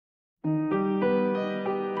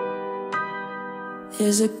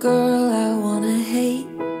There's a girl I wanna hate,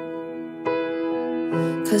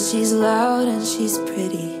 'cause she's loud and she's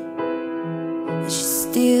pretty, and she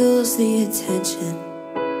steals the attention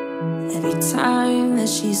every time that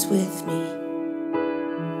she's with me.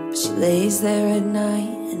 But she lays there at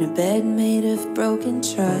night in a bed made of broken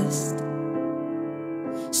trust.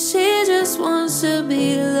 She just wants to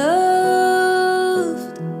be loved.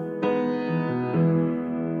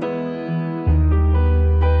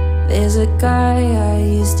 There's a guy I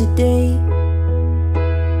used to date,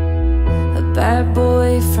 a bad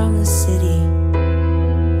boy from the city,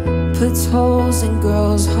 puts holes in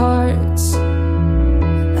girls' hearts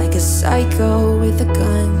like a psycho with a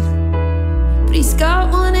gun. But he's got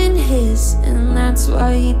one in his, and that's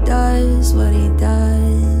why he does what he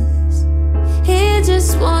does. He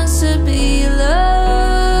just wants to be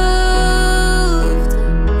loved,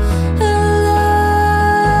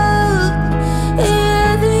 loved. Yeah,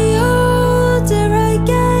 the older I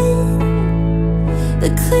get,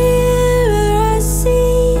 the clearer I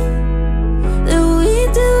see that we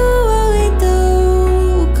do what we do,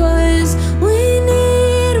 'cause we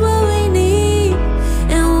need what we need,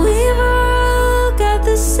 and we've all got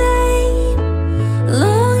the same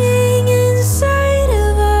longing inside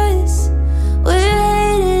of us. We're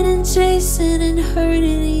hating and chasing and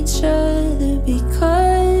hurting each other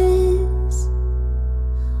because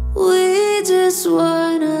we just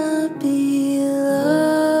wanna be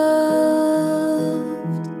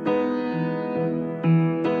loved.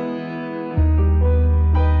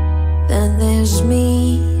 Then there's me,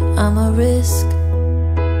 I'm a risk,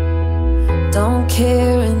 don't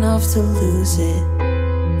care enough to lose it.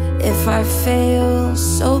 If I fail,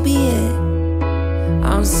 so be it.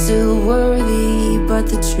 I'm still worthy, but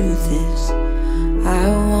the truth is I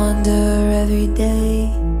wonder every day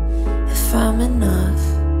if I'm enough.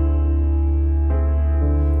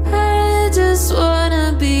 I just wanna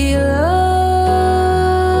be loved,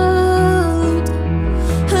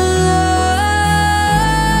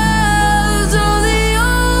 loved. Oh, the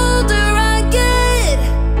older I get,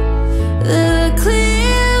 the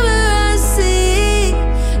clearer I see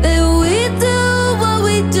that we do what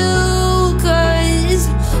we do, 'cause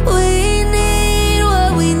we need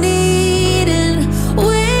what we need, and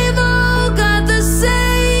we've all got the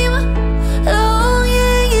same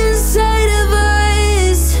longing inside of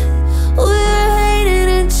us. We're hating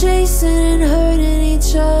and chasing and hurting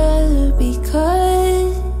each other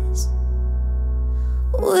because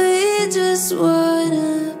we just wanna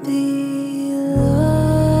be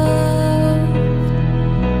loved,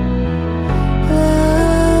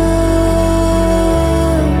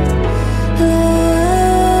 loved,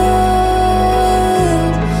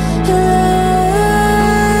 loved,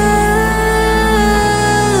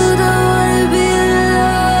 loved. I wanna be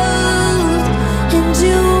loved, and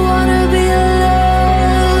you wanna be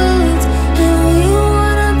loved, and we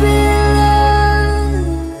wanna be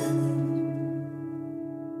loved.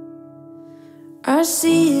 I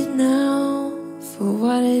see it now for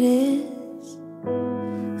what it is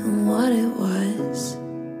and what it was.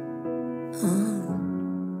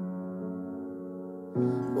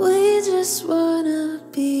 We just want